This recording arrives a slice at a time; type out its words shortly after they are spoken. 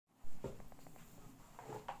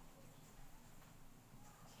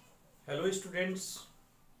Hello students,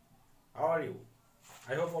 how are you?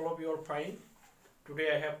 I hope all of you are fine. Today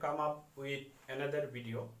I have come up with another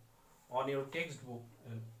video on your textbook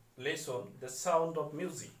lesson, The Sound of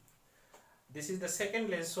Music. This is the second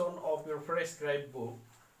lesson of your prescribed book.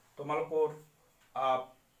 Tomalokor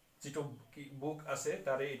jito book ase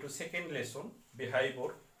tare etu second lesson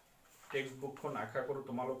behavior textbook kon akha koru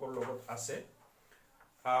tomalokor logot ase.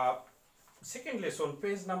 Second lesson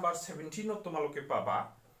page number 17 of tomaloke paba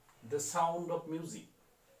The Sound of Music.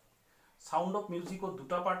 Sound of Music or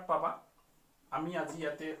duta part paba. Ami aji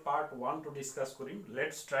yate part 1 to discuss korim.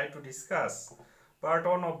 Let's try to discuss part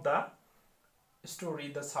 1 of the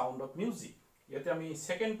story The Sound of Music. Yate ami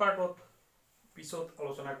second part of episode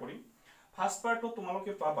alochona korim. First part of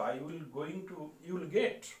tomaloke paba you will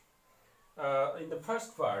get in the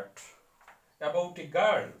first part about a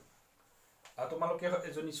girl. Tomaloke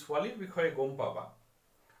ejoni swalir bikhoye gom paba.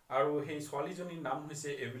 আৰু সেই ছোৱালীজনীৰ নাম হৈছে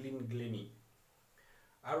Evelyn গ্লেনি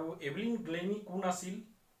আৰু Evelyn গ্লেনি কোন আছিল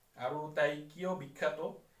আৰু তাই কিয় বিখ্যাত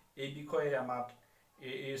এই বিষয়ে আমাৰ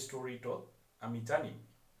এই ষ্টৰীটো আমি জানিম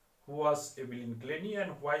who was Evelyn Glennie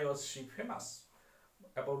and why was she famous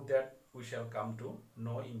about that we shall come to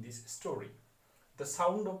know in this story The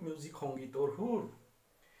Sound of Music সংগীতৰ সুৰ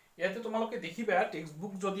ইয়াতে তোমালোকে দেখিবা টেক্সট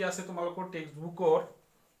বুক যদি আছে তোমালোকৰ টেক্সট বুকৰ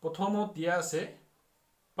প্ৰথমত দিয়া আছে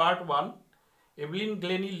part 1 Evelyn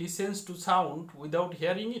Glennie listens to sound without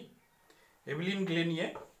hearing it. Evelyn Glennie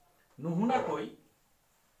nuhuna koi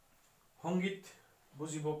hongit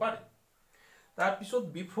bujibo pare. Tar pisot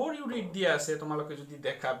before you read the ase tomaloke jodi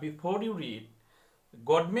dekha before you read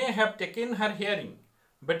God may have taken her hearing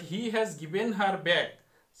but he has given her back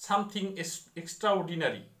something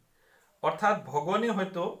extraordinary. Orthat bhagwane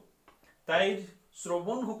hoyto tair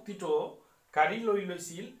শ্রবণ শক্তিটো কাৰি লৈ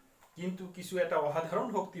লৈছিল কিন্তু কিছু এটা অসাধাৰণ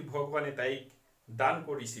শক্তি ভগৱানে তাইক দান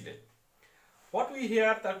কৰিছিলে what we hear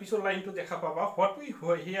তাৰ পিছৰ লাইনটো দেখা পাবা what we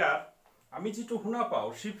hear আমি যেটো শুনা পাও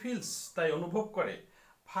she feels তাই অনুভৱ কৰে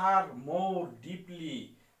far more deeply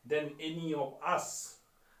than any of us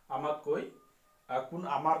আমাতকৈ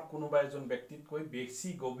আমাৰ কোনোবা এজন ব্যক্তিতকৈ বেছি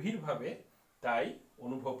গভীৰভাৱে তাই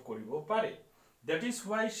অনুভৱ কৰিব পাৰে that is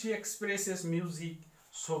why she expresses music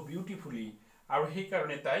so beautifully আৰু সেই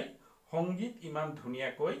কাৰণে তাই সংগীত ইমান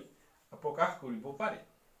ধুনিয়াকৈ প্ৰকাশ কৰিব পাৰে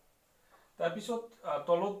তাৰ পিছত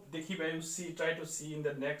তলত দেখিবা you see try to see in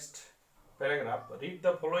the next paragraph read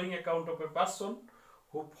the following account of a person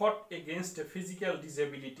who fought against a physical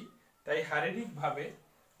disability তাই শাৰীৰিক ভাৱে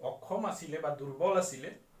অক্ষম আছিল বা দুৰ্বল আছিল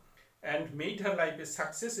and made her life a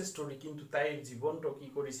success story কিন্তু তাইৰ জীৱনটো কি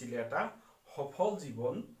কৰিছিল এটা সফল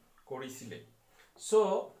জীৱন কৰিছিল so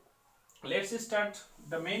let's start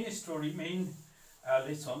the main story main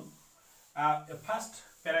lesson first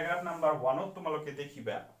paragraph number 1 ত তোমালোকে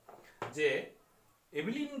দেখিবা যে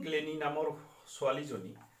এভলিন গ্লেনি নামৰ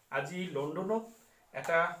ছোৱালীজনী আজি লণ্ডনত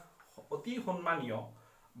এটা অতি সন্মানীয়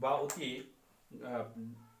বা অতি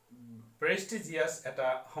প্ৰেষ্টিজিয়াছ এটা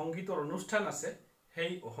সংগীতৰ অনুষ্ঠান আছে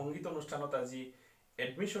সেই সংগীত অনুষ্ঠানত আজি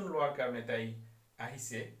এডমিশন লোৱাৰ কাৰণে তাই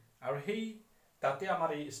আহিছে আৰু সেই তাতে আমাৰ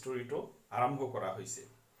এই ষ্টৰীটো আৰম্ভ কৰা হৈছে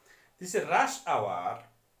দিছে ৰাশ আৱাৰ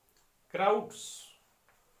ক্ৰাউডছ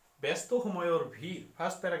ব্যস্ত সময়ৰ ভিৰ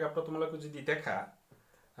ফাৰ্স্ট প্যাৰাগ্ৰাফটো তোমালোকে যদি দেখা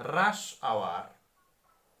rush hour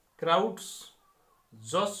crowds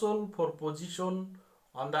jostle for position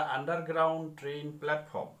on the underground train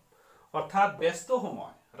platform অর্থাৎ ব্যস্ত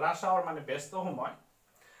সময় rush hour মানে ব্যস্ত সময়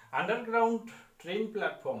underground train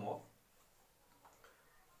platform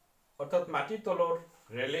অর্থাৎ মাটিৰ তলৰ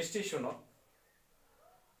ৰেল ষ্টেচনত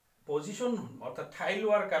পজিশন অৰ্থাৎ ঠাই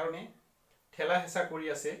লোৱাৰ কাৰণে ঠেলা হেঁচা কৰি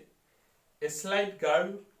আছে a slight girl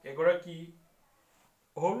এগৰাকী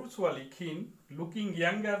সৰু ছোৱালী ক্ষীণ looking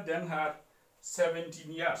younger than her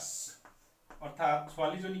 17 years অৰ্থাৎ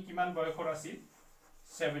ছোৱালীজনী কিমান বয়সৰ আছিল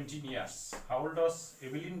 17 years how old was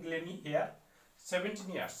Evelyn Glennie here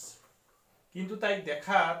 17 years কিন্তু তাই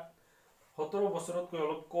দেখাত 17 বছৰতকৈ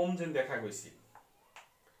অলপ কম যেন দেখা গৈছিল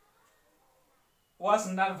was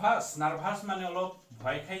nervous মানে অলপ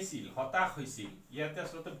ভয় খাইছিল হতাশ হৈছিল ইয়াতে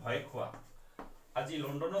আসলে ভয় খোৱা আজি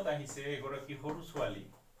লণ্ডনত আহিছে এগৰাকী সৰু ছোৱালী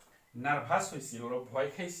নাৰ্ভাস হৈছিল আৰু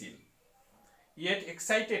ভয় খাইছিল yet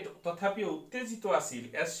excited তথাপি উত্তেজিত আছিল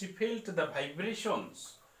as she felt the vibrations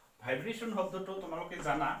vibration শব্দটো তোমালোকে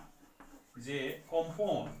জানা যে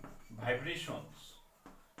কম্পন vibration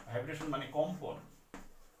মানে কম্পন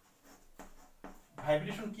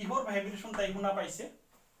vibration কিহৰ vibration তাই শুনা পাইছে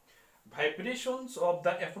vibrations of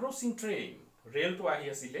the approaching train ৰেলটো আহি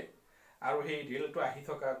আছিল আৰু সেই ৰেলটো আহি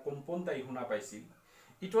থকা কম্পন তাই শুনা পাইছিল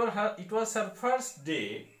it was her first day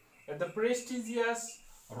at the prestigious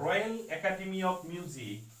Royal Academy of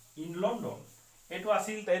Music in London. It was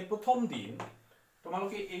তাইৰ প্ৰথম দিন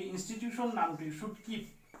তোমালোকে এই ইনস্টিটিউশন নামটো you should keep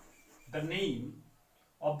the name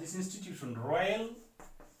of this institution Royal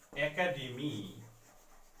Academy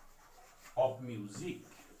of Music.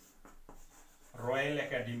 Royal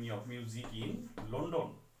Academy of Music in London.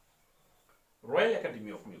 Royal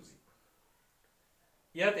Academy of Music.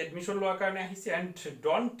 ইয়াত admission লোৱাৰ কাৰণে আহিছে and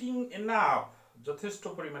daunting enough যথেষ্ট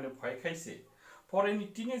পৰিমাণে ভয় খাইছে for any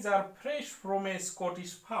teenager fresh from a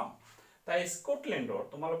Scottish farm. তাই স্কটল্যান্ডৰ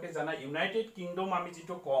তোমালোকে জানা ইউনাইটেড কিংডম আমি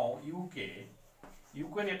যেটো কওঁ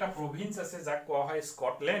ইউকেৰ এটা প্ৰভিন্স আছে যাক কোৱা হয়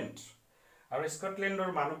স্কটল্যান্ড আৰু স্কটল্যান্ডৰ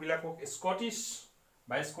মানুহবিলাকক স্কটিশ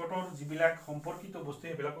বা স্কটৰ যিবিলাক সম্পৰ্কিত বস্তু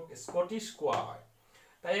সেইবিলাকক স্কটিশ কোৱা হয়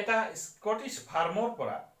তাই এটা স্কটিশ ফাৰ্মৰ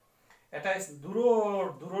পৰা এটা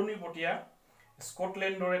দূৰণিবতীয়া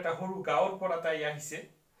স্কটল্যান্ডৰ এটা সৰু গাঁৱৰ পৰা তাই আহিছে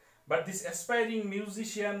but this aspiring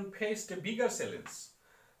musician faced a bigger challenge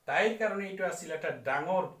তাইৰ কাৰণে এটা আছিল এটা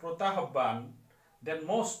ডাঙৰ প্ৰত্যাহ্বান than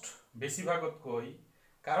most বেছিভাগতকৈ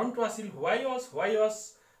কাৰণটো আছিল why was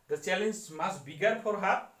the challenge much bigger for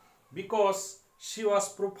her because she was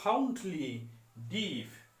profoundly deaf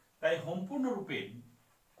তাই সম্পূৰ্ণৰূপে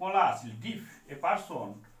কলা আছিল deaf a person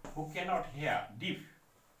who cannot hear deaf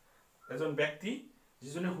এজন ব্যক্তি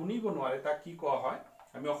যিজনে শুনিব নোৱাৰে তাক কি কোৱা হয়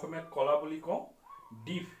আমি অসমীয়াত কলা বুলি কওঁ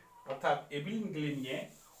deaf অৰ্থাৎ এভিলিন গ্লেনিয়ে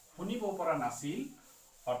শুনিব পৰা নাছিল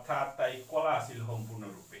অৰ্থাৎ তাই কলা আছিল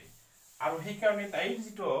সম্পূৰ্ণৰূপে আৰু সেই কাৰণে তাইৰ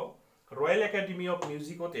যিটো ৰয়েল একাডেমি অফ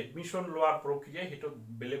মিউজিকত এডমিশন লোৱাৰ প্ৰক্ৰিয়া হেতু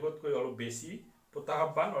বেলেগতকৈ অলপ বেছি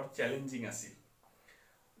প্ৰত্যাহ্বান আৰু চ্যালেঞ্জিং আছিল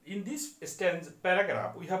In this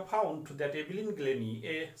paragraph, we have found that Evelyn Glennie,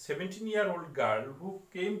 a 17-year-old girl who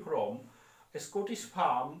came from a Scottish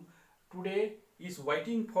farm, today is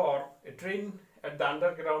waiting for a train at the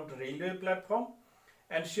underground railway platform,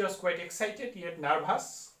 and she was quite excited yet nervous,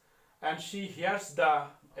 and she hears the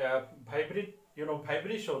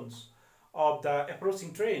vibrations of the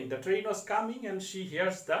approaching train. The train was coming, and she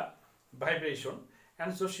hears the vibration,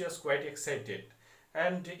 and so she was quite excited.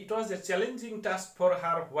 And it was a challenging task for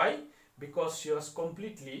her. Why? Because she was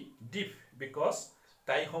completely deaf. Because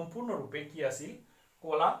tai সম্পূৰ্ণৰূপে কি আছিল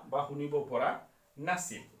কলা বা শুনিব পৰা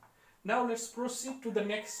নাছিল Now let's proceed to the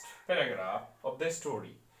next paragraph of the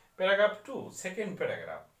story. Paragraph 2, second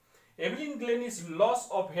paragraph. Evelyn Glennie's loss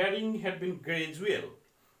of hearing had been gradual.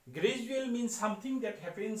 Gradual means something that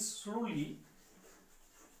happens slowly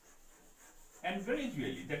and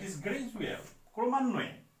gradually. That is gradual.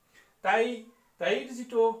 ক্ৰমান্বয়ে তাইৰ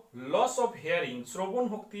যেটো loss of hearing শ্ৰৱণ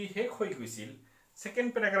শক্তি শেষ হৈ গৈছিল second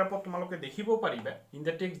প্যাৰাগ্ৰাফত তোমালোকে দেখিব পাৰিবা in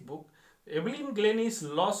the text book Evelyn গ্লেনিস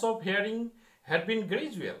loss of hearing had been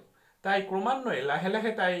gradual তাই ক্ৰমান্বয়ে লাহে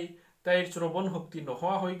লাহে তাইৰ শ্ৰৱণ শক্তি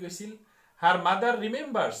নোহোৱা হৈ গৈছিল her mother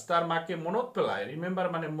remembers তাৰ মাকে মনত পেলায় ৰিমেম্বাৰ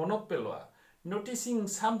মানে মনত পেলোৱা noticing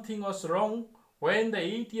something was wrong when the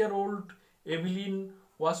 8-year-old Evelyn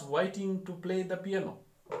was waiting to play the piano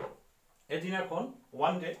এদিনাখন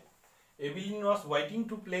one day Evelyn was waiting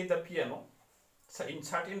to play the piano in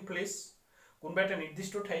certain place কোনবা এটা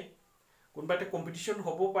নিৰ্দিষ্ট ঠাই কোনবা এটা কম্পিটিশন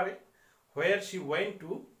হ'ব পাৰে where she went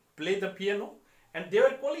to play the piano and they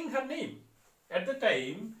were calling her name at the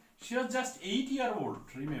time she was just 8-year-old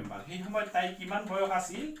remember সেই সময় তাই কিমান বয়স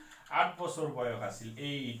আছিল 8 বছৰ বয়স আছিল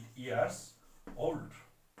 8 years old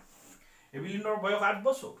এভিলিনৰ বয়স 8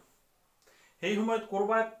 বছৰ সেই সময়ত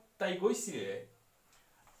কৰবাত তাই গৈছিল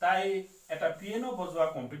তাই এটা পিয়ানো বজোৱা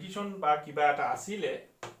কম্পিটিশন বা কিবা এটা আছিল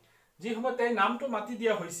যে সময় তাই নামটো মাতি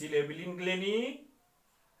দিয়া হৈছিল এভিলিন গ্লেনি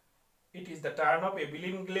it is the turn of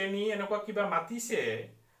Evelyn Glennie এনেকুৱা কিবা মাতিছে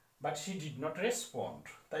but she did not respond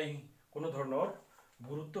তাই কোনো ধৰণৰ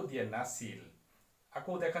গুৰুত্ব দিয়া নাছিল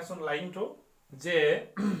আকৌ দেখাছন লাইনটো যে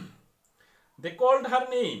they called her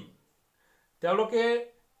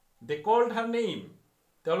name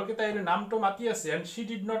তেওঁলোকে তাইৰ নামটো মাতি আছে and she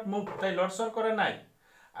did not move তাই লৰচৰ কৰা নাই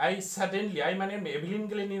I মানে এভিলিন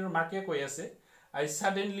গ্লেনিৰ মাকে কৈ আছে I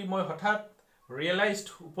suddenly মই হঠাৎ realized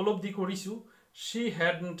উপলব্ধি কৰিছো she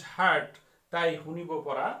hadn't heard তাই শুনিব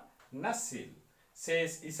পৰা নাছিল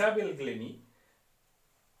says Isabel Glennie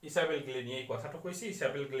এই কথাটো কৈছে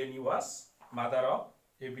Isabel Glennie was mother of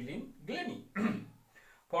Evelyn Glennie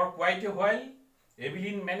for quite a while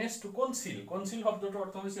Evelyn managed to conceal শব্দটোৰ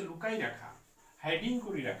অৰ্থ হৈছে লুকাই ৰাখা হাইডিং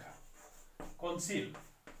কৰি ৰাখা conceal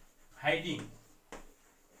hiding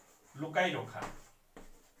লুকাই ৰখা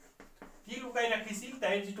কি লুকাই ৰাখিছিল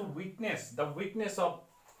তাইৰ যেটো weakness the weakness of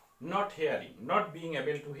not hearing not being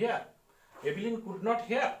able to hear Evelyn could not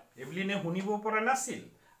hear Evelyn শুনিব পৰা নাছিল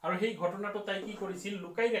আৰু সেই ঘটনাটো তাই কি কৰিছিল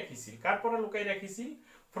লুকাই ৰাখিছিল কাৰ পৰা লুকাই ৰাখিছিল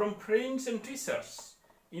from friends and teachers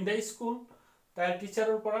in the school তাইৰ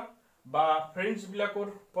টিচাৰৰ পৰা বা ফ্ৰেন্ডছ বিলাকৰ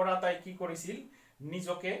পৰা তাই কি কৰিছিল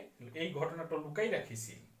নিজকে এই ঘটনাটো লুকাই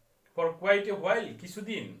ৰাখিছিল for quite a while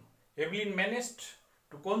কিছুদিন Evelyn managed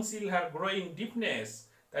to conceal her growing deafness.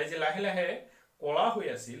 তাই যে লাহে লাহে কলা হৈ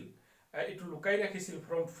আছিল এটো লুকাই ৰাখিছিল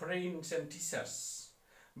from friends and teachers.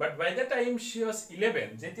 But by the time she was 11,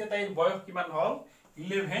 যেতিয়া তাইৰ বয়স কিমান হল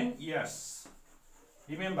 11 years.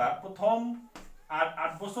 Remember, প্ৰথম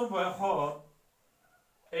 8 বছৰ বয়সত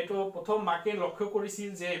এটো প্ৰথম মাকে লক্ষ্য কৰিছিল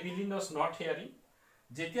যে এভিলিন was not hearing.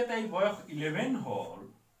 যেতিয়া তাইৰ বয়স 11 হল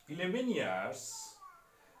 11 years.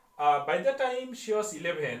 By the time she was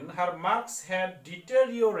 11, her marks had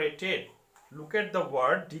deteriorated. Look at the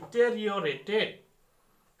word deteriorated.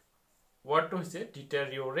 What to say?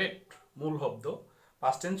 Deteriorate. মূল শব্দ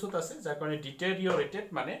past tense আছে যাৰ কাৰণে deteriorated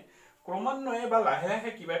মানে ক্ৰমান্বয়ে বা লাহে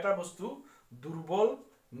লাহে কিবা এটা বস্তু দুৰ্বল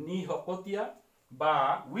নিহকতিয়া বা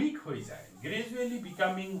weak হৈ যায়, gradually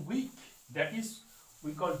becoming weak. That is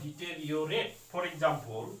we call deteriorate. For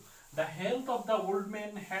example, the health of the old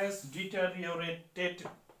man has deteriorated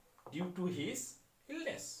due to his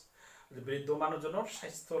illness. বৃদ্ধ মানুহজনৰ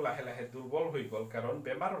স্বাস্থ্য লাহে লাহে দুৰ্বল হৈ গল কাৰণ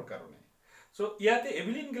বেমাৰৰ কাৰণে। সো ইয়াতে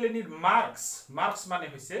এভিলিন গ্লেনিৰ মাৰ্কস মানে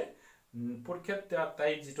হৈছে পৰীক্ষাত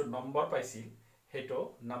তাই যেটো নম্বৰ পাইছিল হেটো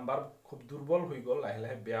নাম্বাৰ খুব দুৰ্বল হৈ গল, লাহে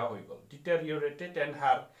লাহে বেয়া হৈ গল। Deteriorated, and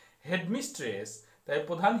her headmistress, তাই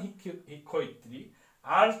প্ৰধান শিক্ষয়িত্ৰী,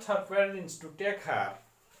 asked her parents to take her,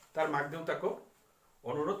 তাৰ মাক দেউতাকক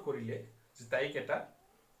অনুৰোধ কৰিলে যে তাইক এটা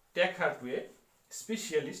take her to a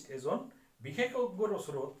specialist, এজন বিশেষজ্ঞৰ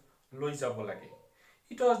ওচৰত লৈ যাব লাগে।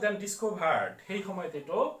 It was then discovered, সেই সময়ত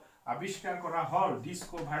এটো আবিষ্কাৰ কৰা হল।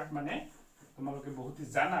 Discovered মানে তোমালোকে বহুতে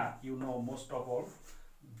জানা, you know most of all.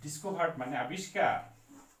 Discovered মানে আবিষ্কাৰ,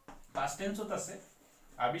 past tense আছে।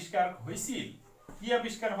 আবিষ্কাৰ হৈছিল, কি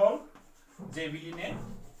আবিষ্কাৰ হল? যে এভিলিনে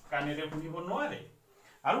কানেৰে শুনিব নোৱাৰে।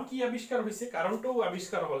 আৰু কি আবিষ্কাৰ হৈছে? কাৰণটো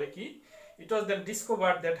আবিষ্কাৰ হলে কি? It was then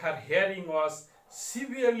discovered that her hearing was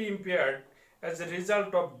severely impaired as a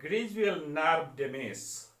result of gradual nerve damage.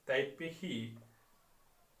 তাইৰ পেশী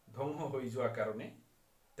ধ্বংস হৈ যোৱা কাৰণে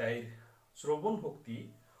তাইৰ শ্ৰৱণ শক্তি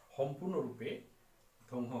সম্পূৰ্ণৰূপে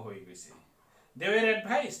ধ্বংস হৈ গৈছে। They were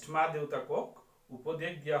advised, মা দেউতাকক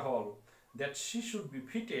উপদেশ দিয়া হল, that she should be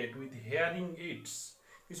fitted with hearing aids.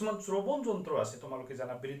 কিছুমান শ্ৰৱণ যন্ত্ৰ আছে তোমালোকে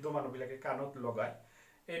জানা, বৃদ্ধ মানুহবিলাকে কাণত লগায়,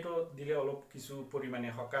 এটো দিলে অলপ কিছু পৰিমাণে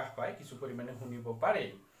সকাহ পায়, কিছু পৰিমাণে শুনিব পাৰে।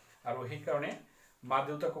 আৰু সেই কাৰণে মা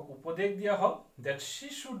দেউতাকক উপদেশ দিয়া হল that she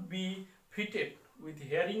should be fitted with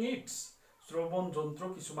hearing aids. শ্ৰৱণ যন্ত্ৰ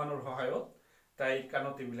কিছুমানৰ সহায়ত তাই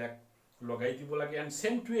কাণত এইবিলাক লগাই দিব লাগে, and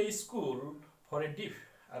sent to a school for a deaf,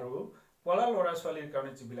 আৰু পলা লৰা ছোৱালীৰ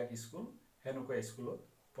কাৰণে যিবিলাক স্কুল হেনুকা স্কুলত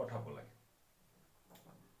পঠাব লাগে।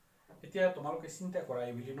 এতিয়া তোমালোকে চিন্তা কৰা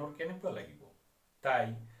এভিলিনৰ কেনেকুৱা লাগিব? তাই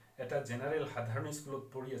এটা জেনাৰেল সাধাৰণ স্কুলত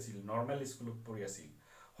পঢ়ি আছিল, নৰ্মেল স্কুলত পঢ়ি আছিল,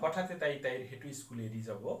 হঠাতে তাইৰ হেতু স্কুল এৰি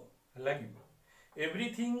যাব লাগিব।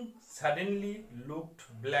 Everything suddenly looked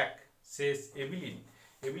black, says Evelyn.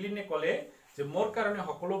 এভিলিনে কলে যে মোৰ কাৰণে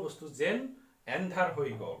সকলো বস্তু যেন এন্ধাৰ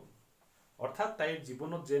হৈ গল, অৰ্থাৎ তাইৰ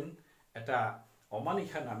জীৱনত যেন এটা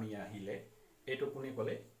অমানিশা নামি আহিলে। এটো কোনে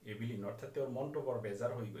কলে? এভিলিন। অৰ্থাৎ তেওঁৰ মনটো বৰ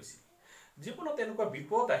বেজাৰ হৈ গৈছিল। জীৱনত এনেকুৱা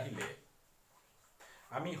বিপদ আহিলে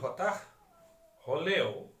আমি হতাশ হলেও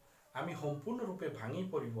আমি সম্পূৰ্ণৰূপে ভাঙি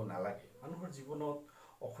পৰিব নালাগে। মানুহৰ জীৱনত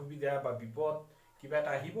অসুবিধা বা বিপদ কিবা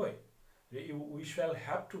এটা আহিবই। We shall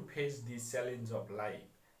have to face this challenge of life.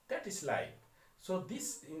 That is life. So this,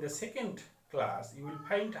 in the second class, you will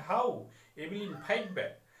find how Evelyn fight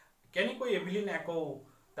back. কেনেকৈ এভিলিন আকৌ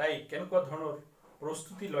তাই কেনেকুৱা ধৰণৰ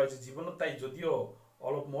প্ৰস্তুতি লয় যে জীৱনত তাই যদিও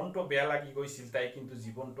অলপ মনটো বেয়া লাগি গৈছিল, তাই কিন্তু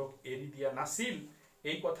জীৱনটোক এৰি দিয়া নাছিল।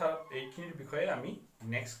 এই কথা এইখিনিৰ বিষয়ে আমি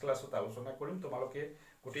নেক্সট ক্লাছত আলোচনা কৰিম। তোমালোকে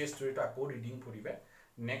গোটেই ষ্টৰীটো আকৌ ৰিডিং কৰিবা।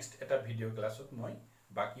 নেক্সট এটা ভিডিঅ' ক্লাছত মই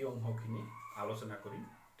বাকি অংশখিনি আলোচনা কৰিম।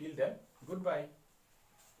 Till then, good bye.